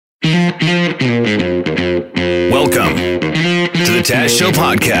Welcome to the Taz Show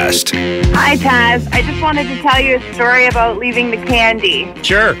podcast. Hi, Taz. I just wanted to tell you a story about leaving the candy.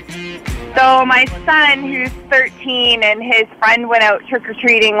 Sure. So my son, who's 13, and his friend went out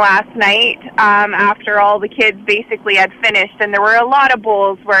trick-or-treating last night after all the kids basically had finished, and there were a lot of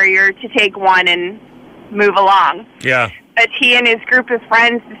bowls where you're to take one and move along. Yeah. But he and his group of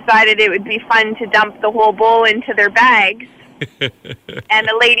friends decided it would be fun to dump the whole bowl into their bags, and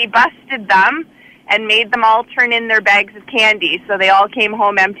the lady busted them and made them all turn in their bags of candy, so they all came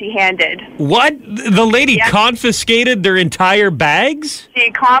home empty-handed. What? The lady confiscated their entire bags?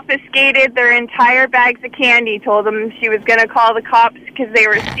 She confiscated their entire bags of candy, told them she was going to call the cops because they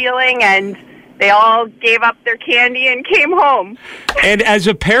were stealing, and they all gave up their candy and came home. And as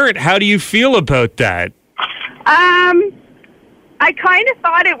a parent, how do you feel about that? I kind of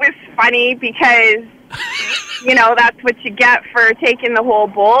thought it was funny because, you know, that's what you get for taking the whole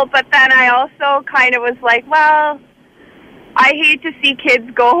bowl. But then I also kind of was like, well, I hate to see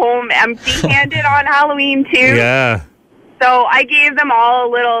kids go home empty-handed on Halloween, too. Yeah. So I gave them all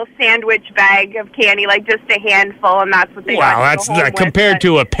a little sandwich bag of candy, like just a handful, and that's what they got. Wow, that's compared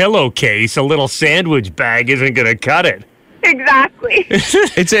to a pillowcase, a little sandwich bag isn't going to cut it. Exactly.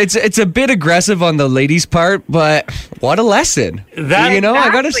 It's a bit aggressive on the lady's part, but what a lesson. That, you know,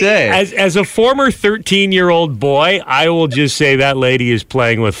 I gotta say. As a former 13-year-old boy, I will just say that lady is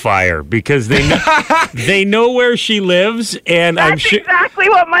playing with fire because they know where she lives, and That's I'm sure exactly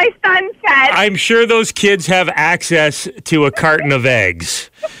what my son said. I'm sure those kids have access to a carton of eggs,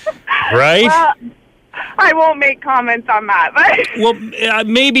 right? Well, I won't make comments on that. But Well,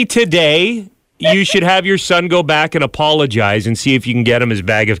 maybe today you should have your son go back and apologize and see if you can get him his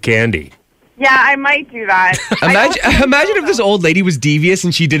bag of candy. yeah, I might do that. Imagine if this old lady was devious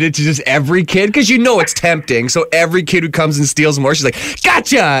and she did it to just every kid, because you know it's tempting. So every kid who comes and steals more, she's like,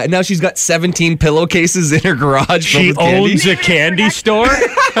 gotcha! And now she's got 17 pillowcases in her garage. She owns a candy store?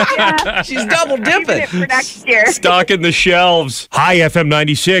 Yeah. She's double Saving dipping. it for next year. Stocking the shelves. Hi, FM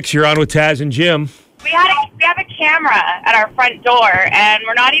 96. You're on with Taz and Jim. We have a camera at our front door, and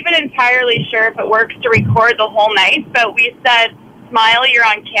we're not even entirely sure if it works to record the whole night, but we said, Smile, you're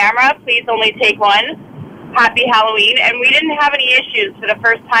on camera. Please only take one. Happy Halloween. And we didn't have any issues for the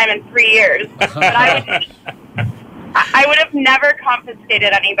first time in 3 years. But I would have never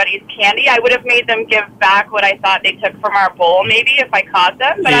confiscated anybody's candy. I would have made them give back what I thought they took from our bowl, maybe, if I caught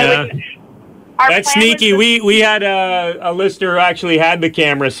them. But I wouldn't. That's sneaky. We had a listener who actually had the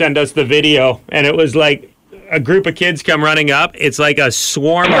camera send us the video, and it was like a group of kids come running up. It's like a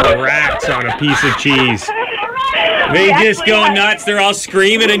swarm of rats on a piece of cheese. They just go nuts. They're all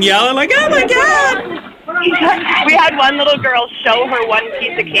screaming and yelling like, oh, my God. We had one little girl show her one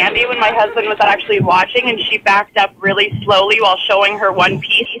piece of candy when my husband was actually watching, and she backed up really slowly while showing her one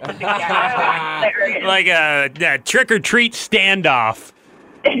piece of the candy. Like a trick-or-treat standoff.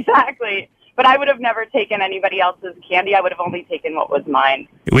 Exactly. But I would have never taken anybody else's candy. I would have only taken what was mine.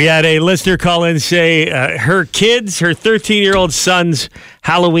 We had a listener call in and say her 13-year-old son's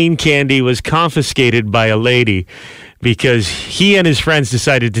Halloween candy was confiscated by a lady because he and his friends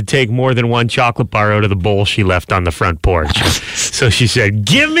decided to take more than one chocolate bar out of the bowl she left on the front porch. So she said,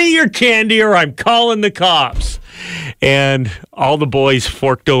 give me your candy or I'm calling the cops. And all the boys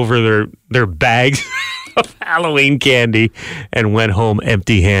forked over their bags of Halloween candy and went home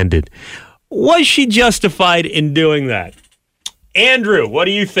empty-handed. Was she justified in doing that? Andrew, what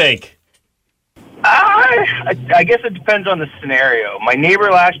do you think? I guess it depends on the scenario. My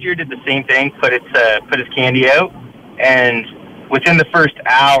neighbor last year did the same thing, put his candy out, and within the first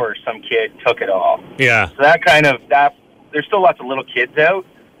hour, some kid took it all. Yeah. So there's still lots of little kids out,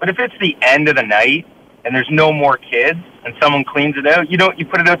 but if it's the end of the night and there's no more kids and someone cleans it out, you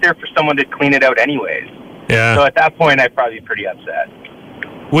put it out there for someone to clean it out anyways. Yeah. So at that point, I'd probably be pretty upset.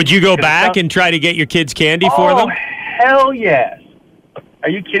 Would you go back and try to get your kids candy for them? Hell yes. Are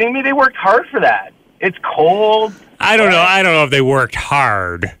you kidding me? They worked hard for that. It's cold. I don't know if they worked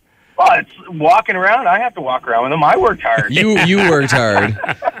hard. Well, it's walking around. I have to walk around with them. I worked hard. You worked hard.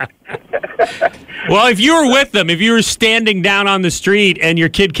 Well, if you were with them, if you were standing down on the street and your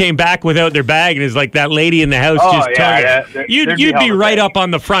kid came back without their bag and is like that lady in the house just took it, you'd be right up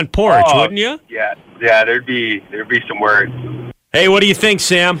on the front porch, wouldn't you? Yeah, there'd be some words. Hey, what do you think,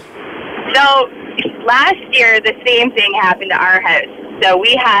 Sam? So last year, the same thing happened to our house. So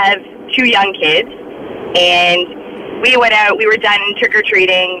we have 2 young kids, and we went out. We were done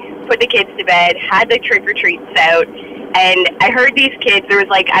trick-or-treating, put the kids to bed, had the trick-or-treats out, and I heard these kids, there was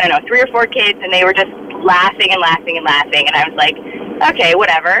 3 or 4 kids, and they were just laughing and laughing and laughing, and I was like, okay,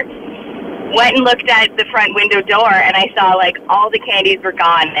 whatever. went and looked at the front window door, and I saw, like, all the candies were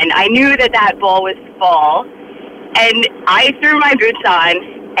gone. And I knew that bowl was full. And I threw my boots on,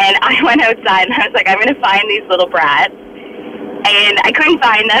 and I went outside, and I was like, I'm going to find these little brats. And I couldn't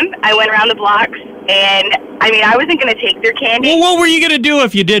find them. I went around the blocks, and, I mean, I wasn't going to take their candy. Well, what were you going to do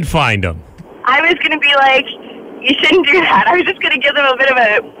if you did find them? I was going to be like, you shouldn't do that. I was just going to give them a bit of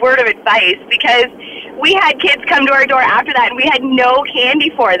a word of advice, because we had kids come to our door after that, and we had no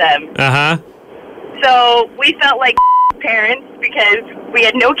candy for them. Uh-huh. So we felt like parents because we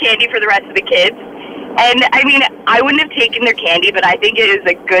had no candy for the rest of the kids. And, I mean, I wouldn't have taken their candy, but I think it is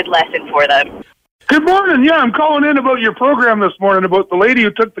a good lesson for them. Good morning. Yeah, I'm calling in about your program this morning about the lady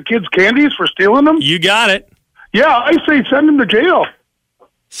who took the kids' candies for stealing them. You got it. Yeah, I say send them to jail.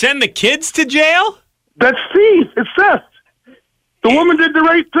 Send the kids to jail? That's thief. It's theft. The woman did the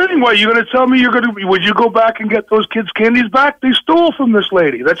right thing. What, you going to tell me would you go back and get those kids' candies back? They stole from this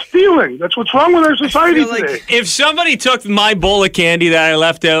lady. That's stealing. That's what's wrong with our society today. If somebody took my bowl of candy that I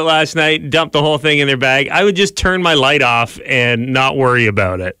left out last night and dumped the whole thing in their bag, I would just turn my light off and not worry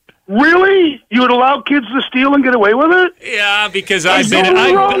about it. Really? You would allow kids to steal and get away with it? Yeah, because I've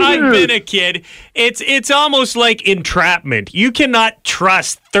been a kid. It's almost like entrapment. You cannot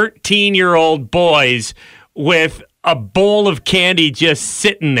trust 13-year-old boys with a bowl of candy just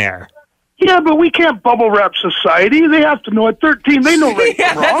sitting there. Yeah, but we can't bubble wrap society. They have to know at 13. They know right from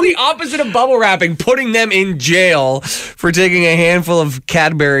wrong. That's the opposite of bubble wrapping, putting them in jail for taking a handful of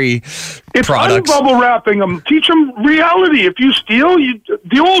Cadbury products. It's bubble wrapping them. Teach them reality. If you steal,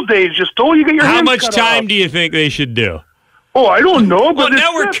 the old days, you stole, you get your hands cut off. How much time do you think they should do? Oh, I don't know. But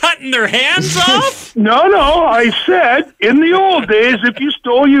now we're cutting their hands off? No, I said in the old days, if you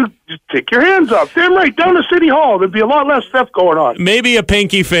stole, you just take your hands off. Damn right, down to City Hall, there'd be a lot less theft going on. Maybe a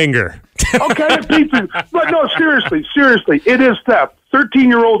pinky finger. Okay, but no, seriously, it is theft.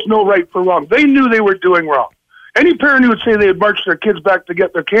 13-year-olds know right from wrong. They knew they were doing wrong. Any parent who would say they would march their kids back to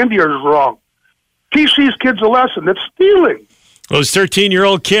get their candy is wrong. Teach these kids a lesson. It's stealing. Those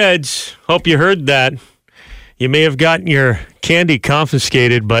 13-year-old kids, hope you heard that. You may have gotten your candy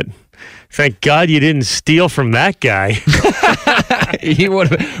confiscated, but thank God you didn't steal from that guy. He would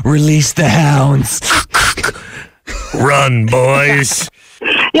have released the hounds. Run, boys.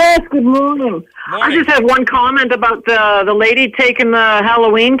 Yes, good morning. I just have one comment about the lady taking the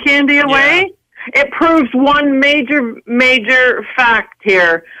Halloween candy away. Yeah. It proves one major fact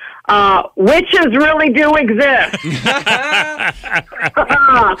here. Witches really do exist.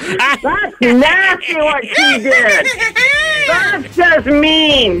 That's nasty what she did. That's just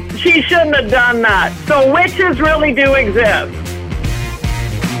mean. She shouldn't have done that. So witches really do exist.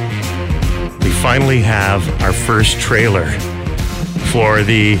 We finally have our first trailer for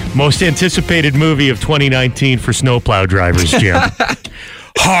the most anticipated movie of 2019 for snowplow drivers, Jim.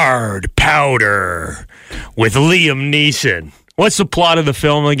 Hard Powder with Liam Neeson. What's the plot of the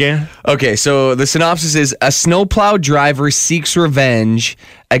film again? Okay, so the synopsis is a snowplow driver seeks revenge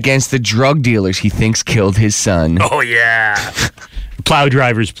against the drug dealers he thinks killed his son. Oh, yeah. Plow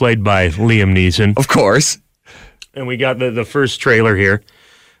driver's played by Liam Neeson. Of course. And we got the first trailer here.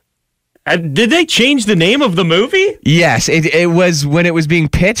 Did they change the name of the movie? Yes, it was when it was being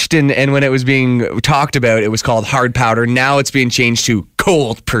pitched and when it was being talked about, it was called Hard Powder. Now it's being changed to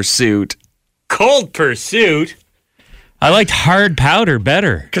Cold Pursuit. Cold Pursuit? I liked Hard Powder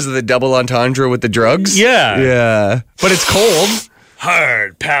better. Because of the double entendre with the drugs? Yeah. Yeah. But it's cold.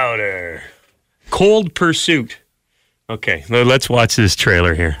 Hard Powder. Cold Pursuit. Okay, let's watch this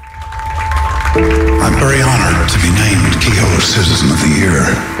trailer here. I'm very honored to be named Kehoe Citizen of the Year.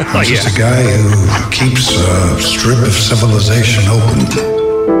 I'm just a guy who keeps a strip of civilization open.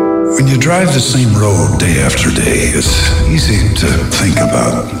 When you drive the same road day after day, it's easy to think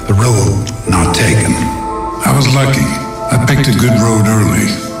about the road not taken. I was lucky. I picked a good road early,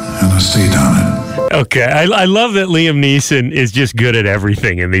 and I stayed on it. Okay, I love that Liam Neeson is just good at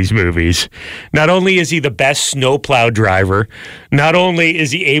everything in these movies. Not only is he the best snowplow driver, not only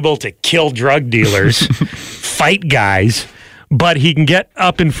is he able to kill drug dealers, fight guys, but he can get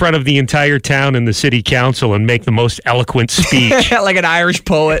up in front of the entire town and the city council and make the most eloquent speech. Like an Irish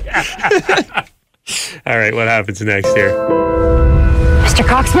poet. All right, what happens next here? Mr.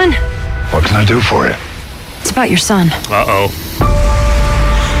 Coxman? What can I do for you? It's about your son. Uh-oh.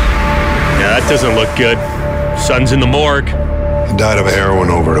 Yeah, that doesn't look good. Son's in the morgue. He died of a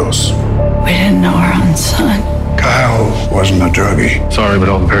heroin overdose. We didn't know our own son. Kyle wasn't a druggie. Sorry, but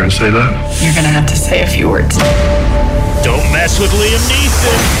all the parents say that. You're going to have to say a few words. Don't mess with Liam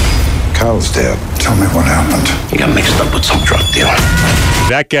Neeson. Kyle's dead. Tell me what happened. He got mixed up with some drug dealer.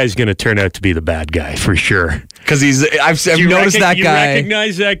 That guy's going to turn out to be the bad guy for sure. Because I've noticed that you guy.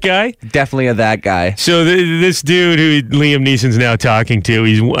 Recognize that guy? Definitely that guy. So this dude who Liam Neeson's now talking to,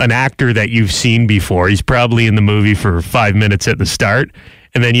 he's an actor that you've seen before. He's probably in the movie for 5 minutes at the start,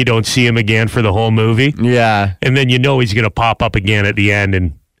 and then you don't see him again for the whole movie. Yeah. And then you know he's going to pop up again at the end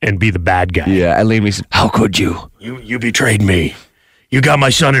and be the bad guy. Yeah, and Liam Neeson, how could you? You betrayed me. You got my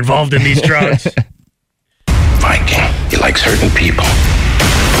son involved in these drugs. Viking. He likes hurting people.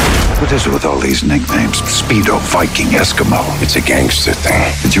 What is it with all these nicknames? Speedo, Viking, Eskimo. It's a gangster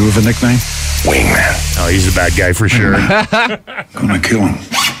thing. Did you have a nickname? Wingman. Oh, he's the bad guy for sure. Gonna kill him.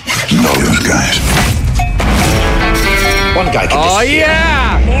 Know those guys. One guy can disappear.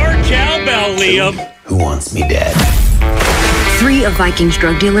 yeah! More cowbell, Liam. Who wants me dead? 3 of Viking's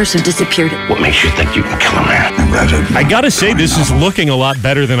drug dealers have disappeared. What makes you think you can kill a man? I gotta say, this is looking a lot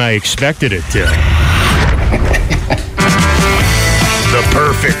better than I expected it to. The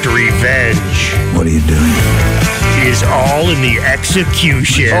perfect revenge. What are you doing? Is all in the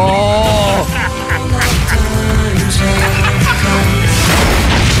execution. Oh!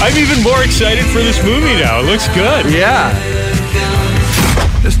 I'm even more excited for this movie now. It looks good. Yeah.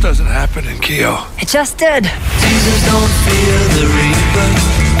 This doesn't happen in Keogh. It just did.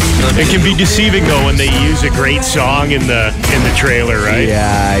 It can be deceiving though when they use a great song in the trailer, right?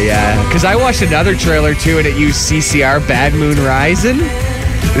 Yeah. Because I watched another trailer too, and it used CCR Bad Moon Rising.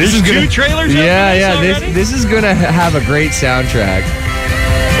 This is 2 trailers. Yeah. This is gonna have a great soundtrack.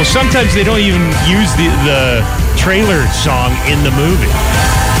 Well, sometimes they don't even use the trailer song in the movie.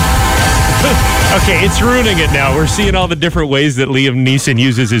 Okay, it's ruining it now. We're seeing all the different ways that Liam Neeson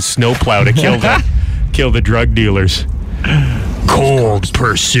uses his snowplow to kill the drug dealers. Cold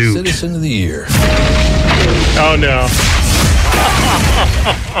Pursuit. Citizen of the Year. Oh, no.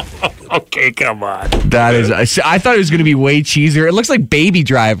 Okay, come on. That is, I thought it was going to be way cheesier. It looks like Baby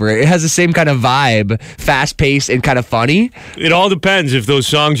Driver. It has the same kind of vibe, fast-paced and kind of funny. It all depends if those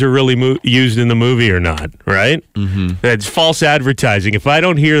songs are really used in the movie or not, right? Mm-hmm. That's false advertising. If I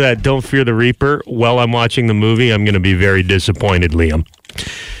don't hear that Don't Fear the Reaper while I'm watching the movie, I'm going to be very disappointed, Liam.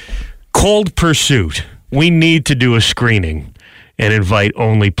 Cold Pursuit. We need to do a screening and invite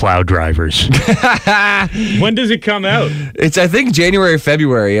only plow drivers. When does it come out? It's, I think, January or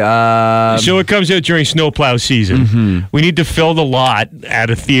February. So it comes out during snowplow season. Mm-hmm. We need to fill the lot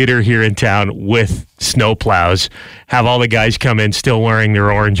at a theater here in town with snowplows. Have all the guys come in still wearing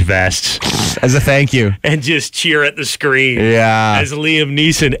their orange vests. As a thank you. And just cheer at the screen. Yeah. As Liam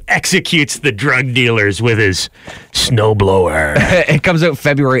Neeson executes the drug dealers with his snowblower. It comes out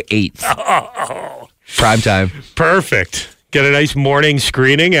February 8th. Prime time. Perfect. Get a nice morning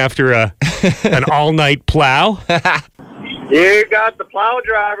screening after an all-night plow. You got the plow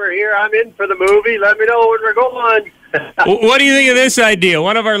driver here. I'm in for the movie. Let me know when we're going. What do you think of this idea?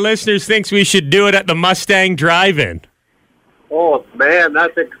 One of our listeners thinks we should do it at the Mustang Drive-In. Oh, man,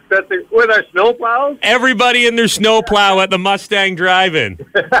 that's expensive. With our snowplows? Everybody in their snowplow at the Mustang Drive-In.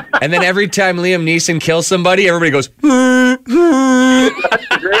 And then every time Liam Neeson kills somebody, everybody goes,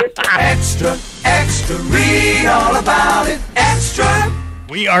 Extra, extra, read all about it. Extra.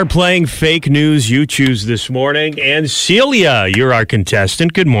 We are playing Fake News You Choose this morning. And Celia, you're our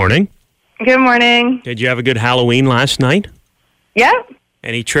contestant. Good morning. Good morning. Did you have a good Halloween last night? Yep.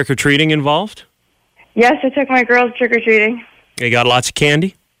 Any trick-or-treating involved? Yes, I took my girls trick-or-treating. They got lots of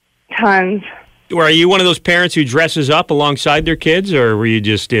candy? Tons. Or are you one of those parents who dresses up alongside their kids, or were you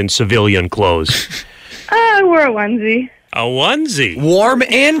just in civilian clothes? I wore a onesie. A onesie? Warm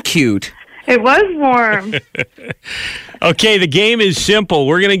and cute. It was warm. Okay, the game is simple.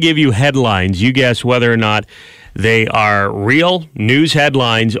 We're going to give you headlines. You guess whether or not they are real news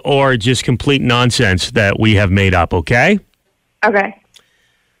headlines or just complete nonsense that we have made up, okay? Okay.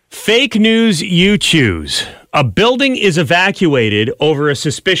 Fake news you choose. A building is evacuated over a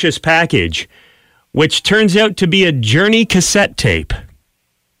suspicious package, which turns out to be a Journey cassette tape.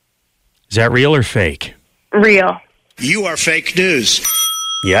 Is that real or fake? Real. You are fake news.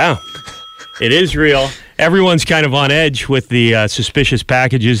 Yeah, it is real. Everyone's kind of on edge with the suspicious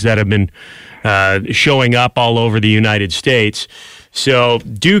packages that have been showing up all over the United States. So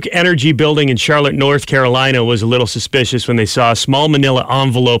Duke Energy Building in Charlotte, North Carolina was a little suspicious when they saw a small manila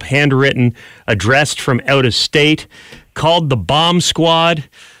envelope, handwritten, addressed from out of state, called the Bomb Squad.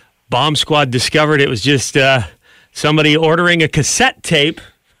 Bomb Squad discovered it was just somebody ordering a cassette tape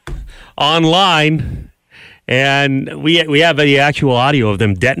online, and we have the actual audio of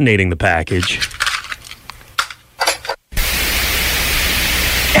them detonating the package.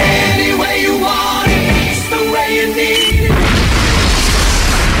 Any way you want it, it's the way you need it.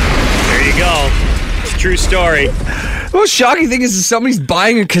 There you go. It's a true story. The most shocking thing is somebody's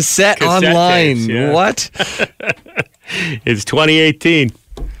buying a cassette online. Tapes, yeah. What? It's 2018.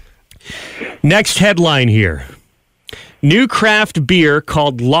 Next headline here. New craft beer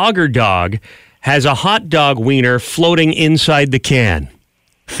called Lager Dog has a hot dog wiener floating inside the can.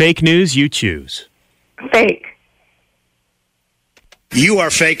 Fake news, you choose. Fake. You are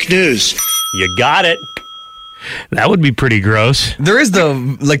fake news. You got it. That would be pretty gross. There is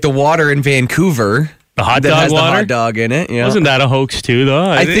the water in Vancouver. The hot that dog has water? the hot dog in it. Yeah. Wasn't that a hoax too, though?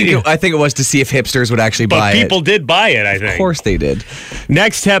 I think it was to see if hipsters would actually buy it. But people did buy it, I think. Of course they did.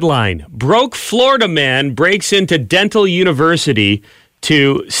 Next headline. Broke Florida man breaks into dental university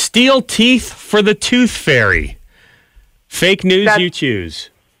to steal teeth for the tooth fairy. Fake news, you choose.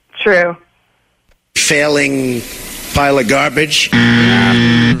 True. Failing pile of garbage.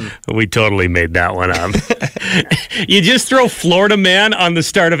 We totally made that one up. You just throw Florida man on the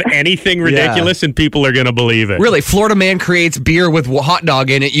start of anything ridiculous and people are going to believe it. Really, Florida man creates beer with hot dog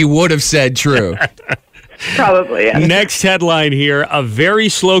in it. You would have said true. Probably, yeah. Next headline here. A very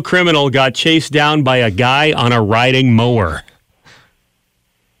slow criminal got chased down by a guy on a riding mower.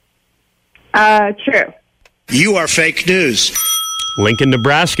 True. You are fake news. Lincoln,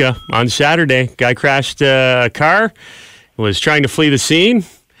 Nebraska on Saturday. Guy crashed a car, was trying to flee the scene.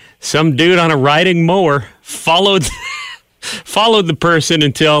 Some dude on a riding mower followed the person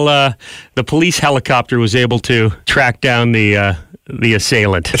until the police helicopter was able to track down the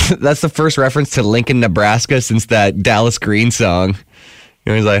assailant. That's the first reference to Lincoln, Nebraska since that Dallas Green song.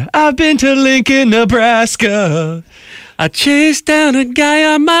 You know, he's like, I've been to Lincoln, Nebraska. I chased down a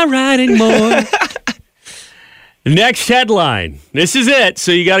guy on my riding mower. Next headline. This is it,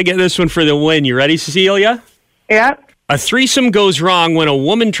 so you got to get this one for the win. You ready, Cecilia? Yeah. A threesome goes wrong when a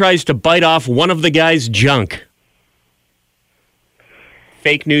woman tries to bite off one of the guy's junk.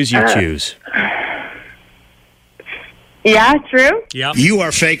 Fake news, you choose. Yeah, true. Yep. You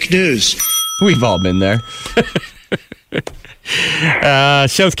are fake news. We've all been there.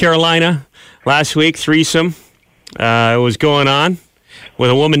 South Carolina, last week, threesome was going on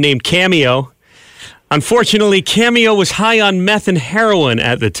with a woman named Cameo. Unfortunately, Cameo was high on meth and heroin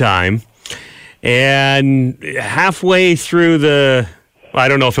at the time. And halfway through I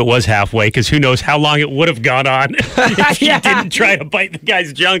don't know if it was halfway, because who knows how long it would have gone on if she didn't try to bite the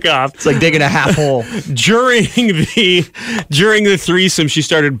guy's junk off. It's like digging a half hole. During the threesome, she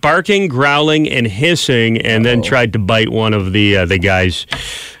started barking, growling, and hissing, and then tried to bite one of the guy's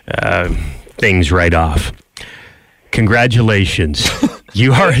things right off. Congratulations.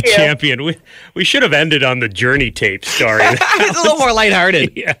 You are a champion. We should have ended on the Journey tape story. It's a little more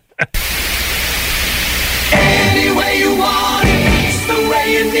lighthearted. Yeah. Any way you want it, it's the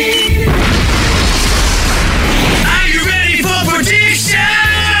way you need it. Are you ready for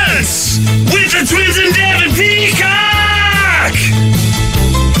predictions? With the twins and Devin Peacock.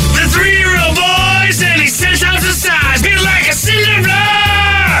 The 3-year-old boys and he's 10 times the size. Built like a cinder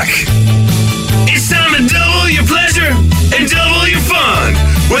block. It's time to double your pleasure and double your fun.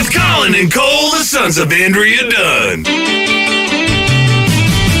 With Colin and Cole, the sons of Andrea Dunn.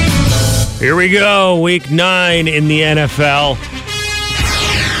 Here we go, week 9 in the NFL.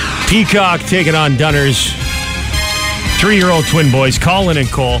 Peacock taking on Dunner's 3-year-old twin boys, Colin and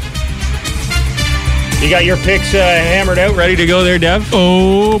Cole. You got your picks hammered out, ready to go there, Dev?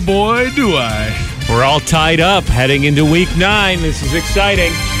 Oh, boy, do I. We're all tied up heading into week 9. This is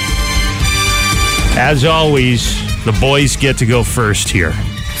exciting. As always, the boys get to go first here.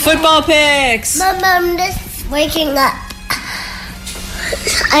 Football picks. Mom, I'm just waking up.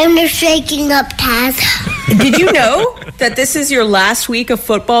 I'm just waking up, Taz. Did you know that this is your last week of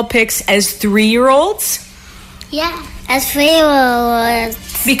football picks as 3-year-olds? Yeah, as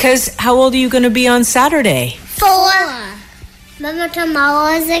 3-year-olds. Because how old are you going to be on Saturday? 4. Mama,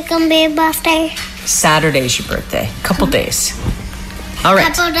 tomorrow is it going to be a birthday? Saturday's your birthday. Couple days. All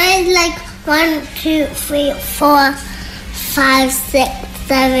right. Couple days, like 1, 2, 3, 4, 5, 6,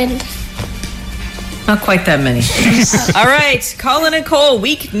 7. Not quite that many. All right, Colin and Cole,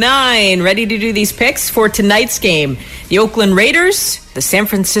 week 9. Ready to do these picks for tonight's game. The Oakland Raiders, the San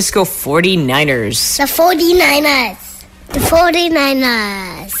Francisco 49ers. The 49ers. The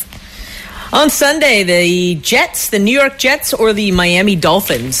 49ers. On Sunday, the Jets, the New York Jets, or the Miami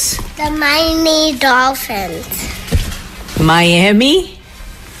Dolphins? The Miami Dolphins. Miami?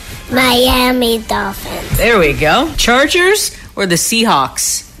 Miami Dolphins. There we go. Chargers or the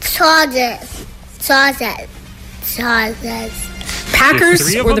Seahawks? Chargers.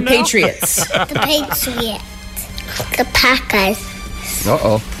 Packers or the Patriots? The Patriots. The Packers.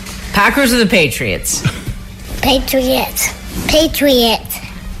 Uh-oh. Packers or the Patriots? Patriots.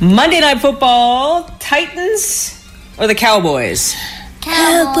 Monday Night Football, Titans or the Cowboys?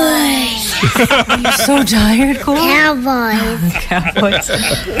 Cowboys. You're so tired, Cole. Cowboys. Cowboys.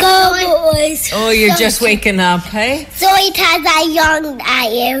 Cowboys. Oh, you're just waking up, hey? Sorry, Taz, I yawned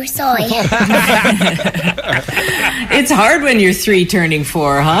at you. Sorry. It's hard when you're 3 turning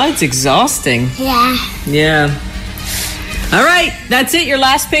 4, huh? It's exhausting. Yeah. Yeah. All right, that's it. Your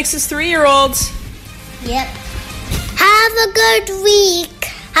last picks is 3-year-olds. Yep. Have a good week.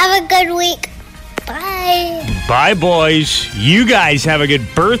 Have a good week. Bye. Bye, boys. You guys have a good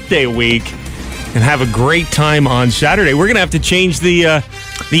birthday week and have a great time on Saturday. We're going to have to change the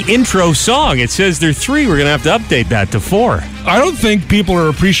intro song. It says they're 3. We're going to have to update that to 4. I don't think people are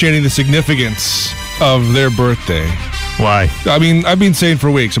appreciating the significance of their birthday. Why? I mean, I've been saying for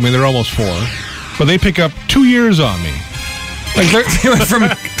weeks. I mean, they're almost 4, but they pick up 2 years on me. Like they went from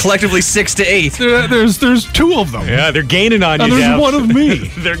collectively 6 to 8. There's 2 of them. Yeah, they're gaining on you, and there's Dev. one of me.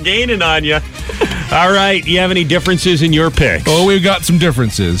 They're gaining on you. All right, you have any differences in your picks? Oh, we've got some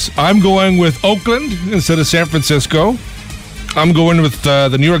differences. I'm going with Oakland instead of San Francisco. I'm going with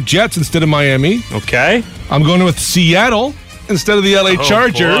the New York Jets instead of Miami. Okay. I'm going with Seattle instead of the LA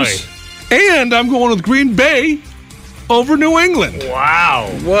Chargers. Boy. And I'm going with Green Bay over New England. Wow.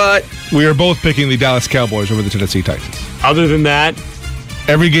 What? We are both picking the Dallas Cowboys over the Tennessee Titans. Other than that,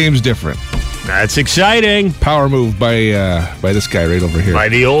 every game's different. That's exciting. Power move by this guy right over here. By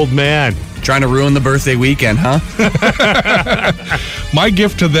the old man. Trying to ruin the birthday weekend, huh? My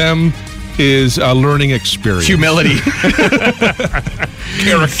gift to them is a learning experience. Humility.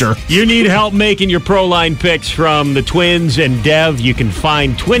 Character. You need help making your Proline picks from the Twins and Dev. You can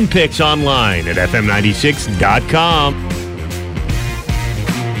find Twin Picks online at fm96.com.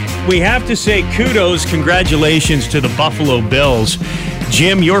 We have to say kudos, congratulations to the Buffalo Bills.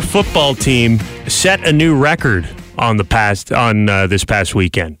 Jim, your football team set a new record on this past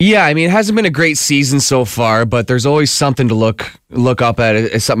weekend. Yeah, I mean, it hasn't been a great season so far, but there's always something to look up at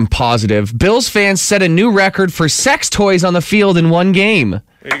as something positive. Bills fans set a new record for sex toys on the field in one game.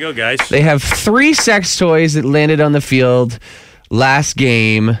 There you go, guys. They have 3 sex toys that landed on the field last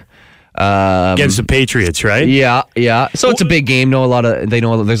game. Against the Patriots, right? Yeah. So it's a big game. They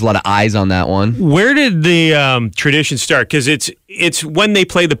know there's a lot of eyes on that one. Where did the tradition start? Because it's when they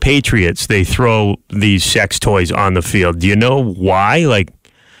play the Patriots, they throw these sex toys on the field. Do you know why? Like,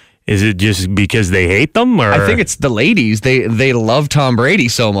 is it just because they hate them? Or I think it's the ladies. They love Tom Brady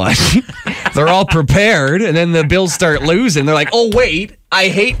so much. They're all prepared, and then the Bills start losing. They're like, oh, wait, I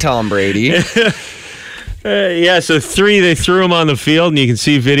hate Tom Brady. So 3, they threw him on the field, and you can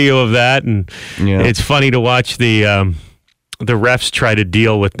see video of that, and it's funny to watch the refs try to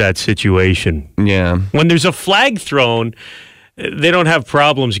deal with that situation. Yeah. When there's a flag thrown, they don't have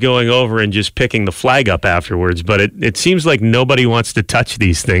problems going over and just picking the flag up afterwards, but it seems like nobody wants to touch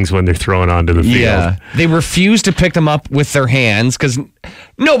these things when they're thrown onto the field. Yeah. They refuse to pick them up with their hands because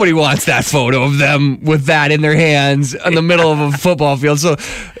nobody wants that photo of them with that in their hands in the middle of a football field. So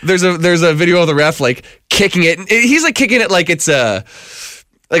there's a video of the ref like kicking it. He's like kicking it like it's a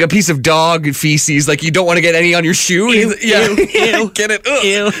piece of dog feces, like you don't want to get any on your shoe. Ew. Get it.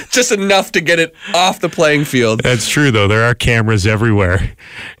 Ew. Just enough to get it off the playing field. That's true, though. There are cameras everywhere.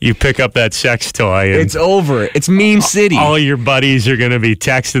 You pick up that sex toy, and it's over. It's Meme City. All your buddies are going to be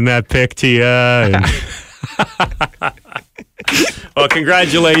texting that pic to you. Well,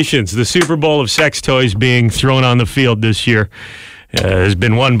 congratulations. The Super Bowl of sex toys being thrown on the field this year has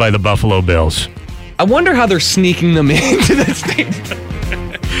been won by the Buffalo Bills. I wonder how they're sneaking them into the stadium.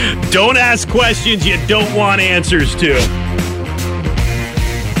 Don't ask questions you don't want answers to.